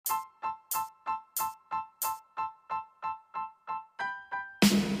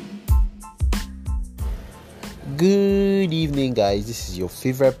Good evening, guys. This is your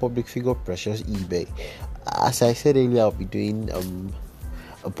favorite public figure, Precious eBay. As I said earlier, I'll be doing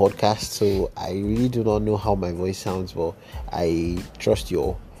a podcast, so I really do not know how my voice sounds, but I trust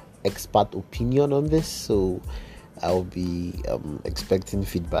your expert opinion on this, so I'll be expecting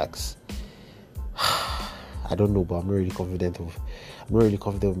feedbacks. I don't know, but I'm not really confident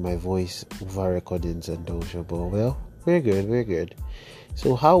with my voice over recordings and those. But well, we're good.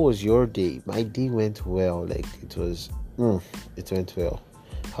 So how was your day? My day went well. It went well.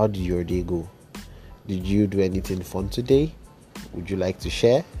 How did your day go? Did you do anything fun today? Would you like to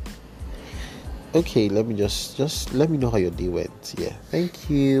share? Okay, let me just let me know how your day went. Yeah, thank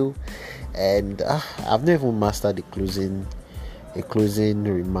you. And I've never mastered a closing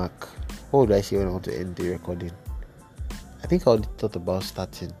remark. What would I say when I want to end the recording? I think I already thought about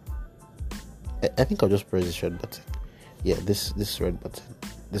starting. I think I'll just press this red button. Yeah, this red button.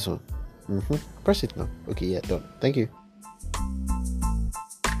 This one. Press it now. Okay, yeah, done. Thank you.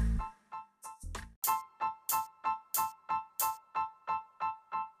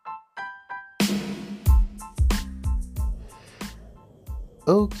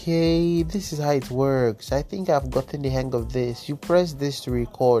 Okay, this is how it works. I think I've gotten the hang of this. You press this to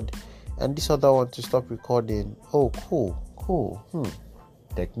record and this other one to stop recording. Oh, cool.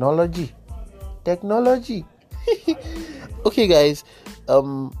 Technology. Okay, guys.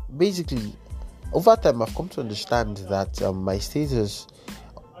 Basically, over time I've come to understand that my status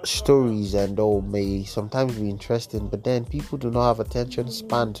stories and all may sometimes be interesting, but then people do not have attention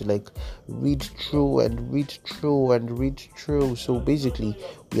span to read through. So basically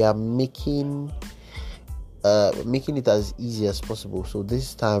we are making it as easy as possible. So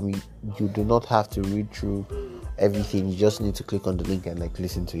this time you do not have to read through everything. You just need to click on the link and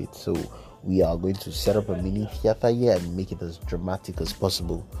listen to it. So we are going to set up a mini theater here and make it as dramatic as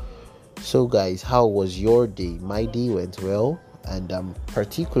possible. So guys, how was your day? My day went well, and I'm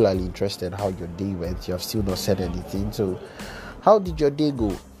particularly interested how your day went. You have still not said anything. So how did your day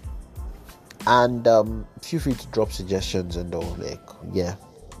go? And feel free to drop suggestions and all.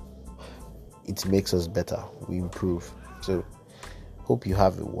 It makes us better. We improve. So hope you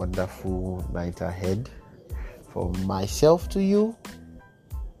have a wonderful night ahead. From myself to you,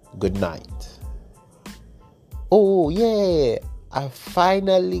 good night. Oh yeah, I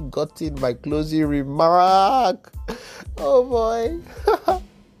finally got in my closing remark. Oh boy.